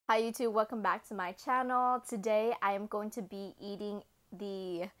Hi YouTube, welcome back to my channel. Today I am going to be eating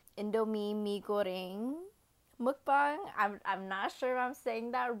the Indomie mi goreng mukbang. I'm not sure if I'm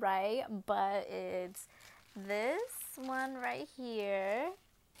saying that right, but it's this one right here.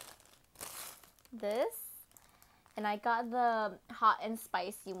 This. And I got the hot and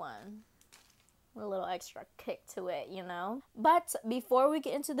spicy one. A little extra kick to it, you know. But before we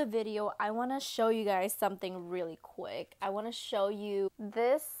get into the video, I want to show you guys something really quick. I want to show you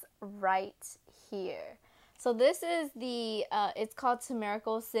this right here. So this is the it's called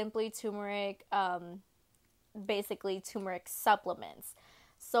TUMERICAL, simply turmeric, basically turmeric supplements.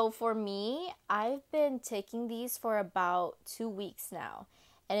 So for me, I've been taking these for about 2 weeks now.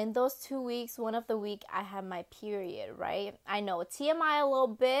 And in those 2 weeks, one of the week I had my period, right? I know, TMI a little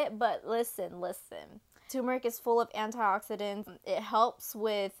bit, but listen. Turmeric is full of antioxidants. It helps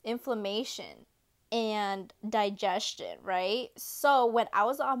with inflammation and digestion, right? So when I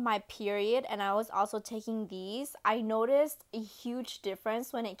was on my period and I was also taking these, I noticed a huge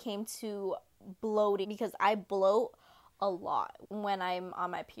difference when it came to bloating, because I bloat a lot when I'm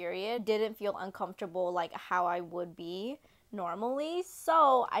on my period. Didn't feel uncomfortable like how I would be normally.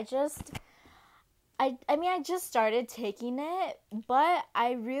 So I just started taking it, but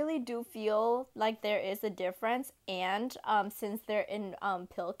I really do feel like there is a difference. And since they're in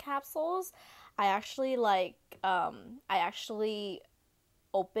pill capsules, I actually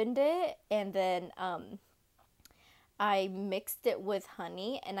opened it and then I mixed it with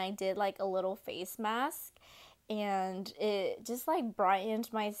honey and I did like a little face mask, and it just like brightened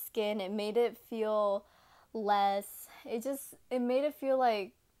my skin. It made it feel less, it made it feel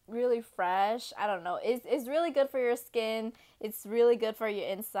like really fresh. I don't know. It's really good for your skin. It's really good for your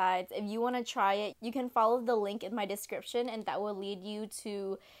insides. If you want to try it, you can follow the link in my description and that will lead you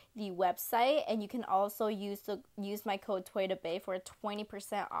to the website, and you can also use my code Twaydabae for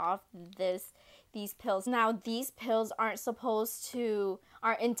 20% off these pills. Now, these pills aren't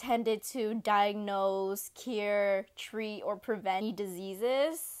intended to diagnose, cure, treat, or prevent any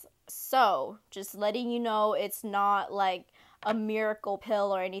diseases. So, just letting you know, it's not like a miracle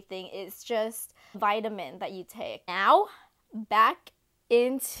pill or anything. It's just vitamin that you take. Now, back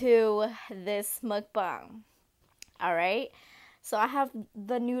into this mukbang. Alright, so I have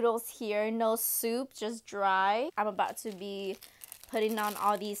the noodles here, no soup, just dry. I'm about to be putting on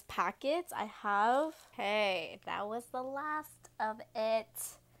all these packets I have. Okay, that was the last of it.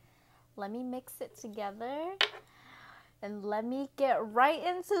 Let me mix it together. And let me get right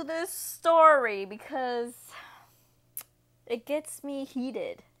into this story, because it gets me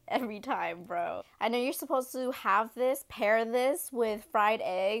heated every time, bro. I know you're supposed to pair this with fried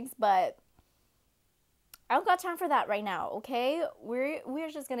eggs, but I don't got time for that right now, okay? We're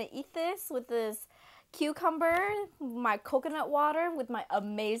just gonna eat this with this cucumber, my coconut water, with my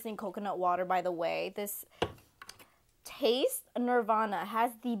amazing coconut water, by the way. This Taste Nirvana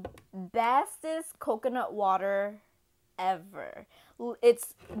has the bestest coconut water ever.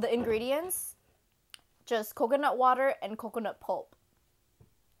 It's the ingredients, just coconut water and coconut pulp.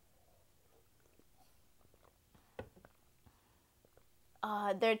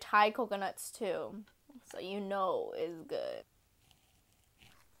 They're Thai coconuts too, so you know it's good.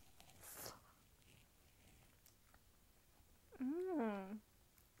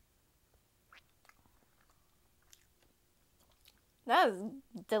 That is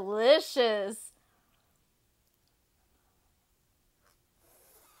delicious.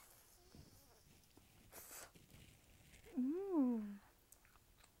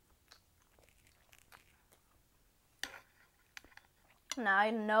 Now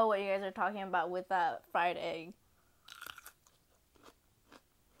I know what you guys are talking about with that fried egg.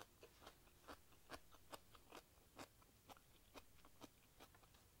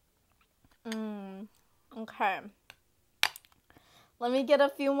 Okay. Let me get a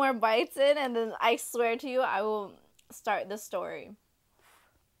few more bites in, and then I swear to you, I will start the story.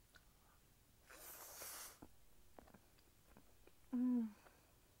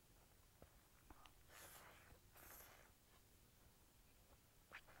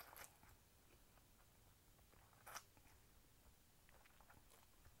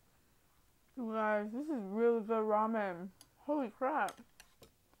 You guys, this is really good ramen. Holy crap.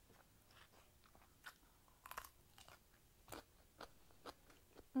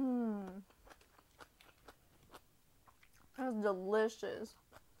 That's delicious.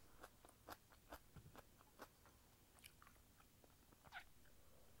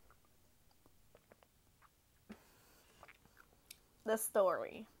 The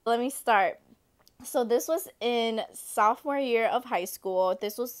story. Let me start. So this was in sophomore year of high school.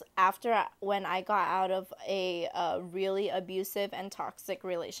 This was after when I got out of a really abusive and toxic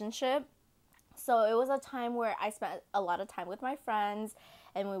relationship. So it was a time where I spent a lot of time with my friends,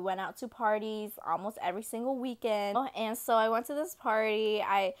 and we went out to parties almost every single weekend. And so I went to this party.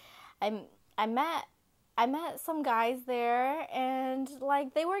 I met some guys there, and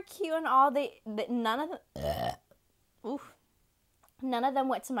like they were cute and all. None of them oof, none of them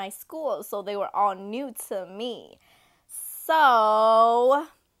went to my school, so they were all new to me. So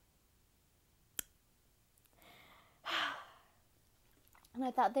and I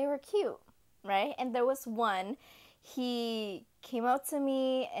thought they were cute, right? And there was one, he came up to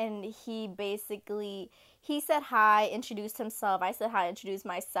me and he said hi, introduced himself. I said hi, introduced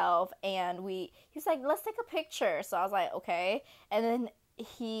myself, and he was like, let's take a picture. So I was like, okay. And then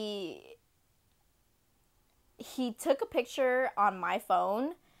he took a picture on my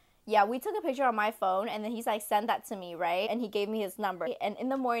phone. Yeah, we took a picture on my phone, and then he's like, send that to me, right? And he gave me his number. And in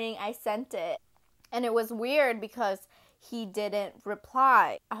the morning, I sent it. And it was weird because he didn't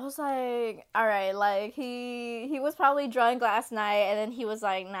reply. I was like, all right, like he was probably drunk last night, and then he was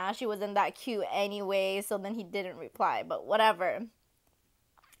like, nah, she wasn't that cute anyway, so then he didn't reply, but whatever.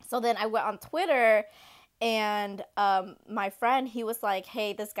 So then I went on Twitter, and my friend, he was like,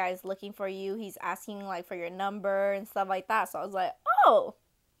 hey, this guy's looking for you. He's asking like for your number and stuff like that. So I was like, oh,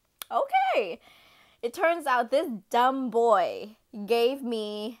 okay. It turns out this dumb boy gave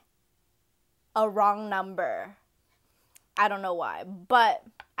me a wrong number. I don't know why, but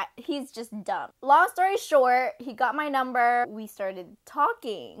he's just dumb. Long story short, he got my number. We started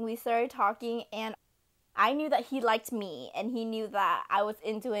talking, and I knew that he liked me, and he knew that I was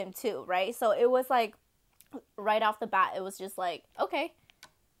into him too, right? So it was like, right off the bat, it was just like, okay,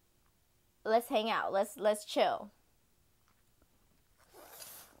 let's hang out, let's chill.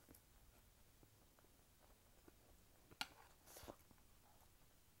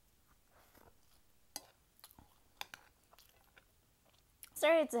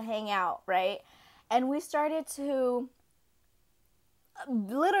 Started to hang out, right? And we started to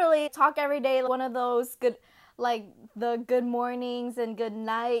literally talk every day, one of those good, like the good mornings and good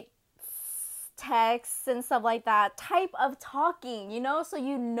night texts and stuff like that type of talking, you know? So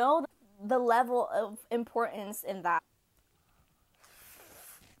you know the level of importance in that.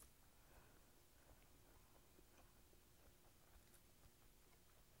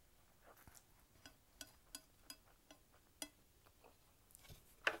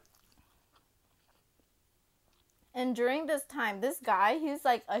 And during this time, this guy, he's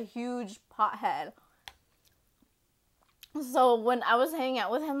like a huge pothead. So when I was hanging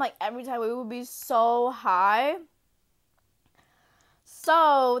out with him, like every time we would be so high.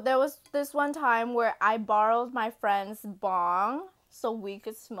 So there was this one time where I borrowed my friend's bong so we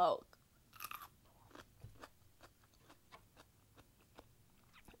could smoke.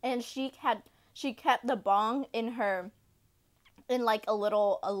 And she kept the bong in like a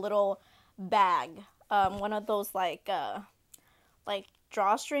little bag. One of those like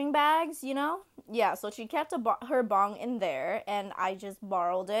drawstring bags, you know? Yeah, so she kept her bong in there, and I just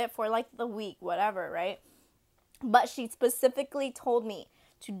borrowed it for like the week, whatever, right? But she specifically told me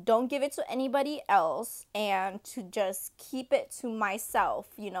to don't give it to anybody else and to just keep it to myself,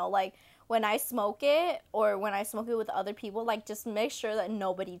 you know, like when I smoke it or when I smoke it with other people, like just make sure that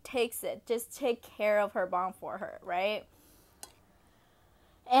nobody takes it. Just take care of her bong for her, right?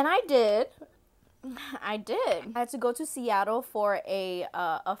 And I did. I had to go to Seattle for a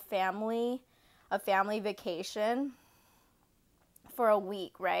family vacation for a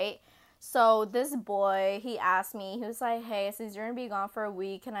week, right? So this boy, he asked me, he was like, hey, since you're gonna be gone for a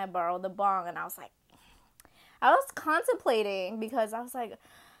week, can I borrow the bong? And I was contemplating because I was like,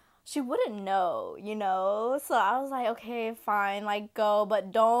 she wouldn't know, you know? So I was like, okay, fine, like go,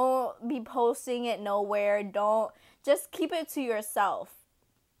 but don't be posting it nowhere. Just keep it to yourself,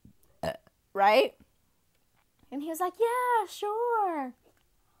 right? And he was like, yeah, sure.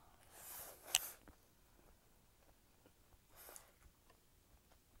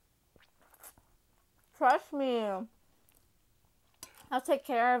 Trust me. I'll take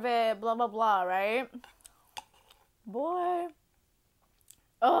care of it, blah, blah, blah, right? Boy.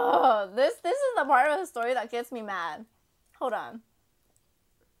 Oh, this is the part of the story that gets me mad. Hold on.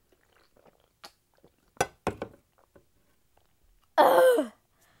 Ugh.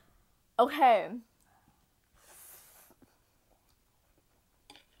 Okay.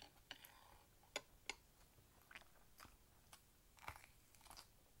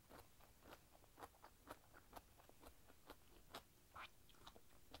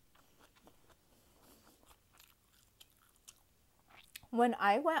 when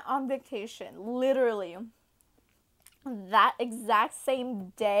I went on vacation, literally that exact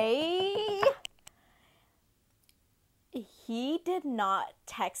same day, he did not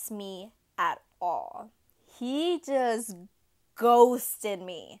text me at all. He just ghosted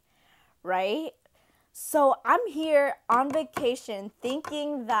me, right? So I'm here on vacation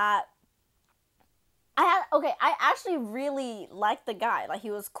thinking that I actually really liked the guy. Like, he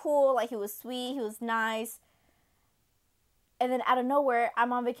was cool, like, he was sweet, he was nice. And then out of nowhere,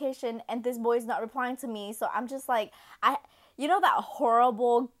 I'm on vacation and this boy's not replying to me. So I'm just like, you know that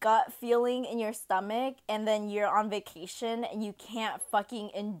horrible gut feeling in your stomach, and then you're on vacation and you can't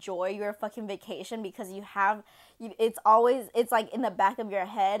fucking enjoy your fucking vacation because it's like in the back of your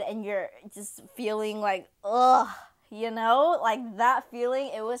head and you're just feeling like, ugh, you know, like that feeling.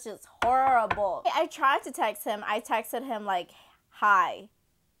 It was just horrible. I tried to text him. I texted him like, hi,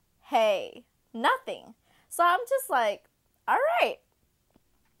 hey, nothing. So I'm just like, all right,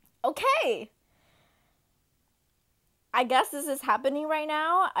 okay. I guess this is happening right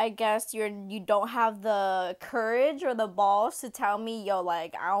now. I guess you don't have the courage or the balls to tell me, yo,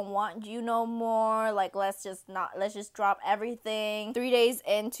 like, I don't want you no more. Like, let's just drop everything. 3 days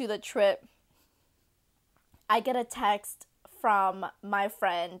into the trip, I get a text from my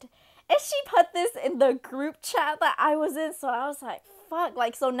friend, and she put this in the group chat that I was in. So I was like, fuck.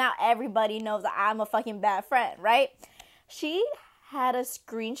 Like, so now everybody knows that I'm a fucking bad friend, right? She had a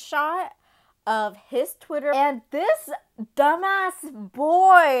screenshot of his Twitter, and this dumbass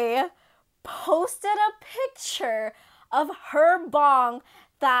boy posted a picture of her bong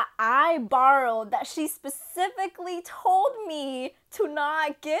that I borrowed, that she specifically told me to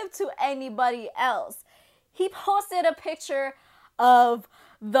not give to anybody else. He posted a picture of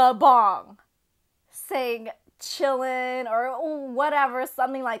the bong saying chillin' or whatever,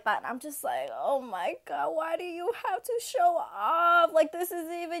 something like that. And I'm just like, oh my god, why do you have to show off? Like, this is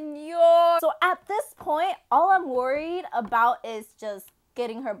even yours. So at this point, all I'm worried about is just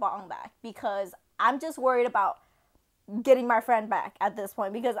getting her bong back, because I'm just worried about getting my friend back at this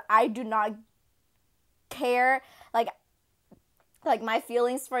point, because I do not care. Like my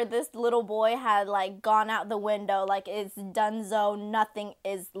feelings for this little boy had like gone out the window. Like, it's donezo, nothing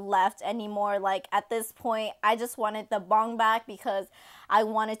is left anymore. Like, at this point, I just wanted the bong back because I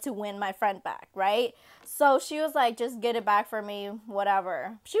wanted to win my friend back, right? So she was like, just get it back for me,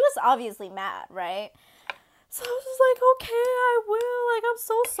 whatever. She was obviously mad, right? So I was just like, okay, I will. Like, I'm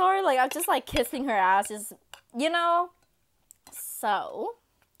so sorry. Like, I'm just like kissing her ass, just, you know? So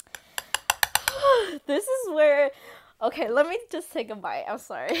this is where, okay, let me just take a bite. I'm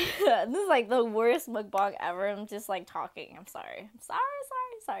sorry. This is like the worst mukbang ever. I'm just like talking. I'm sorry.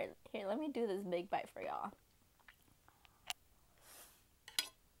 Sorry. Here, let me do this big bite for y'all.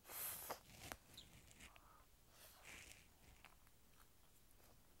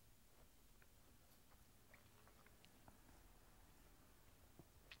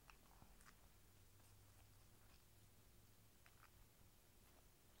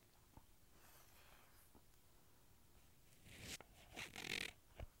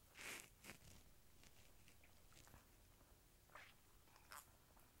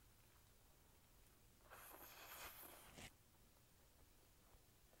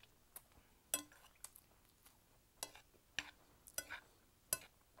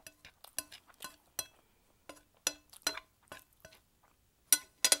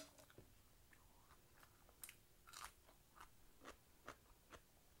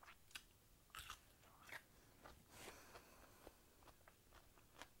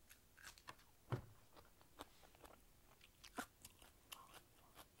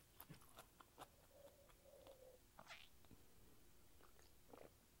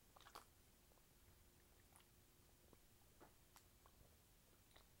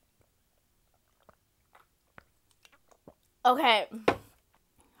 Okay.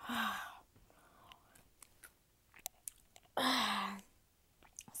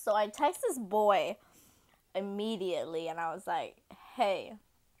 So I text this boy immediately, and I was like, hey,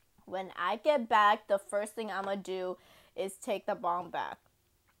 when I get back, the first thing I'm gonna do is take the bong back,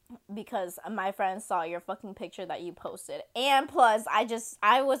 because my friend saw your fucking picture that you posted. And plus,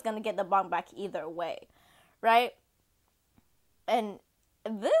 I was gonna get the bong back either way, right? And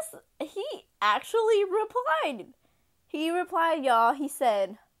he actually replied. He replied, y'all. He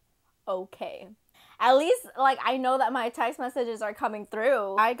said, okay. At least, like, I know that my text messages are coming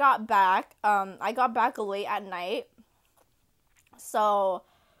through. I got back late at night. So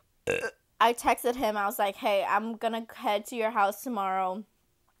I texted him. I was like, hey, I'm gonna head to your house tomorrow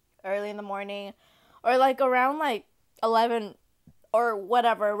early in the morning, or like around like 11 or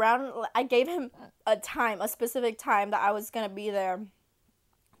whatever. I gave him a specific time that I was gonna be there.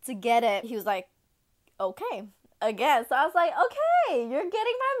 to get it. He was like, okay, again. So I was like, okay, you're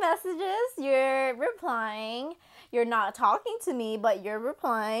getting my messages, you're replying, you're not talking to me, but you're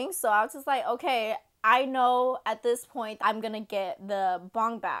replying. So I was just like, okay, I know at this point I'm gonna get the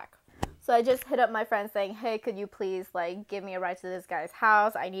bong back. So I just hit up my friend saying, hey, could you please like give me a ride to this guy's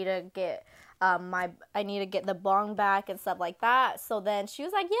house? I need to get the bong back and stuff like that. So then she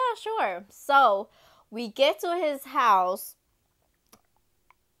was like, yeah, sure. So we get to his house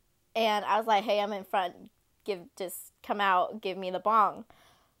and I was like, hey, I'm in front. Just come out, give me the bong.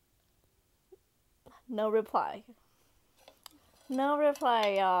 No reply. No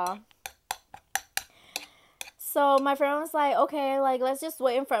reply, y'all. So my friend was like, okay, like, let's just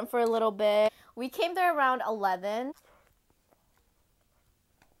wait in front for a little bit. We came there around 11.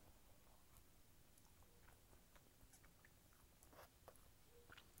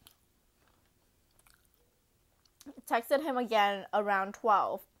 Texted him again around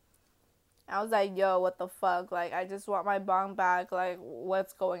 12. I was like, yo, what the fuck? Like, I just want my bong back. Like,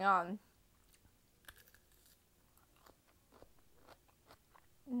 what's going on?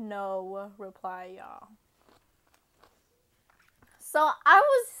 No reply, y'all. So I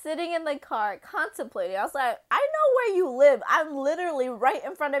was sitting in the car contemplating. I was like, I know where you live. I'm literally right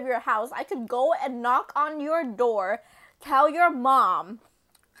in front of your house. I could go and knock on your door, tell your mom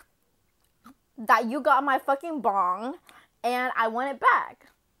that you got my fucking bong and I want it back.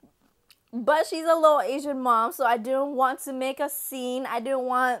 But she's a little Asian mom, so I didn't want to make a scene. I didn't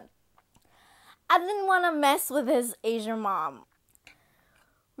want to mess with his Asian mom.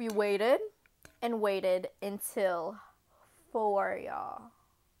 We waited and waited until 4, y'all.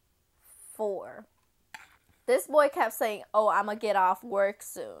 4. This boy kept saying, oh, I'm gonna get off work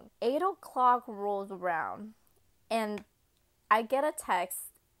soon. 8 o'clock rolls around and I get a text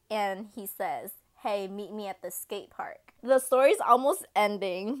and he says, hey, meet me at the skate park. The story's almost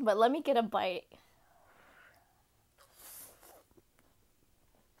ending, but let me get a bite.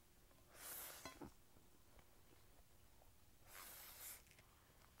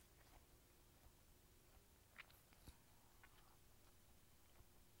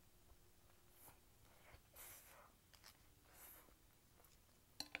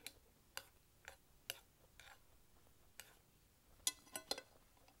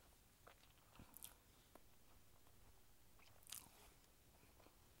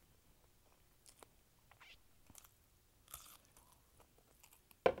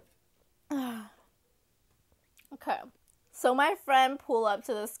 Okay, so my friend pulled up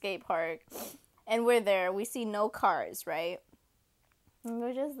to the skate park and we're there. We see no cars, right? And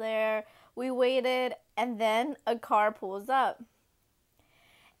we're just there. We waited and then a car pulls up.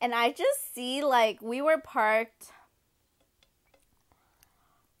 And I just see like we were parked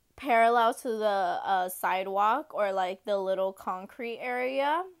parallel to the sidewalk or like the little concrete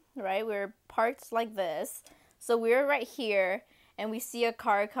area, right? We were parked like this. So we were right here. And we see a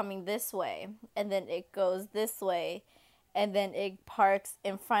car coming this way, and then it goes this way, and then it parks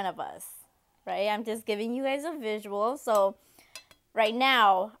in front of us, right? I'm just giving you guys a visual. So right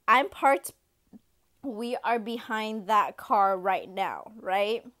now, I'm parked, we are behind that car right now,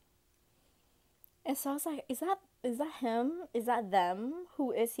 right? And so I was like, is that him? Is that them?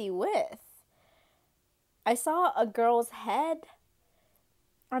 Who is he with? I saw a girl's head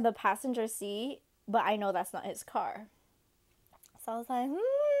on the passenger seat, but I know that's not his car. So I was like,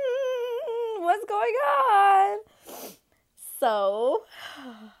 what's going on? So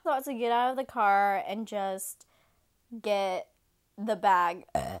I thought to get out of the car and just get the bag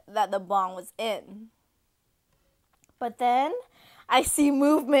that the bong was in. But then I see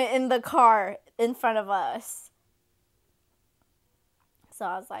movement in the car in front of us. So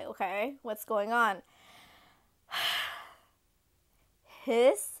I was like, okay, what's going on?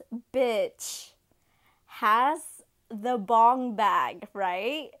 His bitch has the bong bag,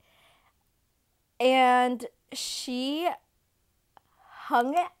 right? And she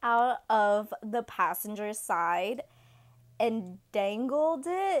hung it out of the passenger side and dangled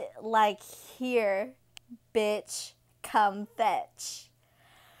it like, here, bitch, come fetch.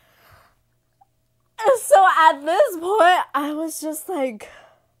 So at this point, I was just like,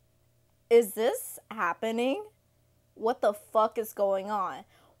 is this happening? What the fuck is going on?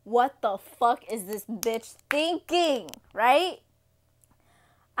 What the fuck is this bitch thinking, right?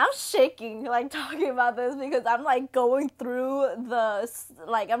 I'm shaking, like, talking about this because I'm, like, going through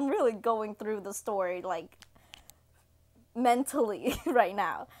I'm really going through the story, like, mentally right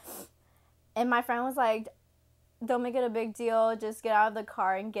now. And my friend was like, don't make it a big deal. Just get out of the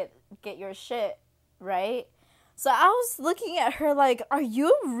car and get your shit, right? So I was looking at her like, are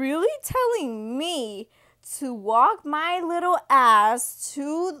you really telling me to walk my little ass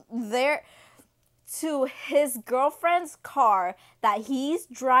to his girlfriend's car that he's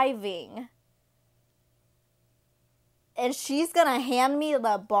driving. And she's gonna hand me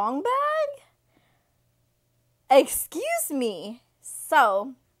the bong bag? Excuse me.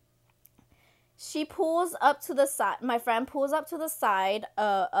 So, she pulls up to the side. My friend pulls up to the side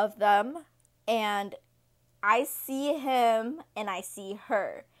of them. And I see him and I see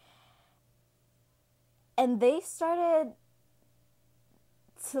her. And they started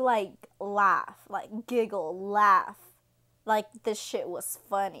to like laugh, like giggle, laugh. Like this shit was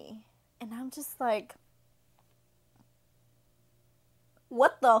funny. And I'm just like,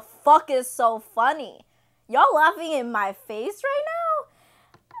 what the fuck is so funny? Y'all laughing in my face right now?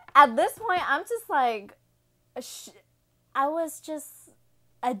 At this point, I'm just like,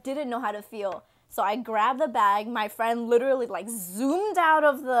 I didn't know how to feel. So I grabbed the bag. My friend literally like zoomed out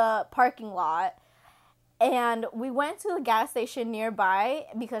of the parking lot. And we went to the gas station nearby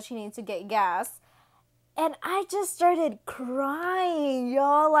because she needed to get gas. And I just started crying,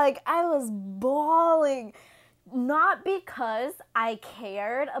 y'all. Like, I was bawling. Not because I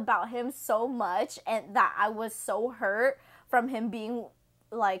cared about him so much and that I was so hurt from him being,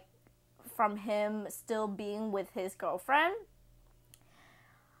 like, from him still being with his girlfriend.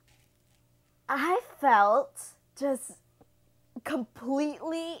 I felt just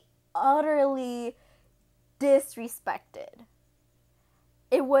completely, utterly disrespected.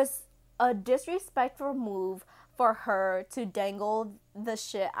 It was a disrespectful move for her to dangle the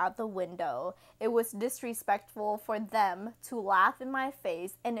shit out the window. It was disrespectful for them to laugh in my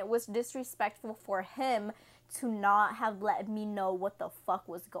face, and it was disrespectful for him to not have let me know what the fuck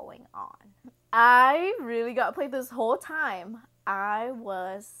was going on. I really got played this whole time. I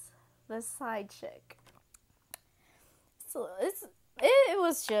was the side chick. So it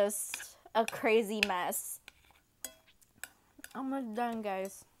was just a crazy mess. Almost done,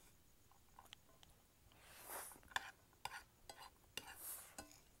 guys.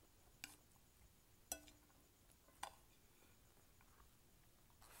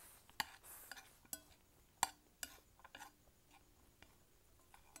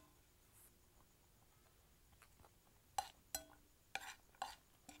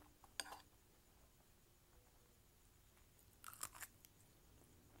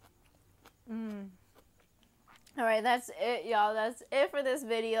 Alright, that's it, y'all. That's it for this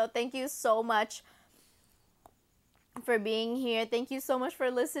video. Thank you so much for being here. Thank you so much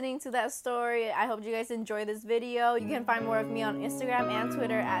for listening to that story. I hope you guys enjoyed this video. You can find more of me on Instagram and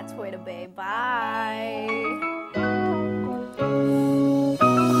Twitter at Twaydabae. Bye!